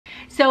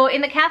So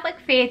in the Catholic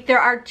faith, there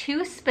are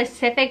 2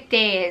 specific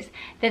days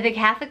that the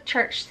Catholic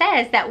Church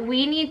says that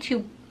we need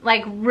to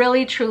like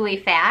really truly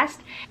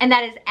fast, and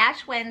that is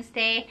Ash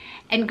Wednesday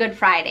and Good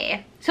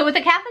Friday. So what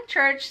the Catholic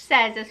Church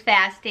says is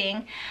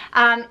fasting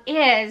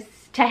is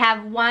to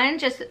have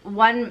just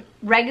one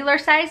regular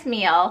sized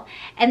meal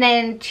and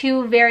then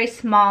 2 very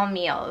small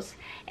meals.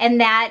 And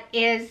that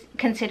is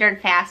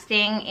considered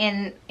fasting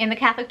in the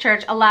Catholic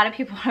Church. A lot of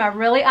people are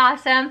really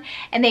awesome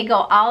and they go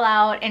all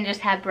out and just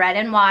have bread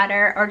and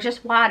water or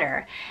just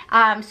water.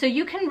 So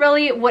you can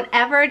really,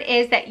 whatever it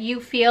is that you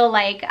feel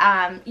like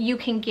you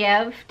can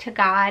give to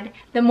God,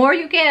 the more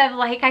you give,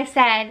 like I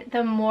said,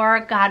 the more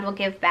God will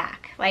give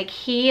back. Like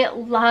he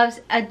loves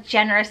a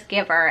generous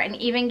giver, and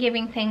even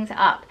giving things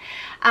up.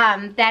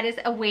 That is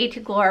a way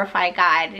to glorify God.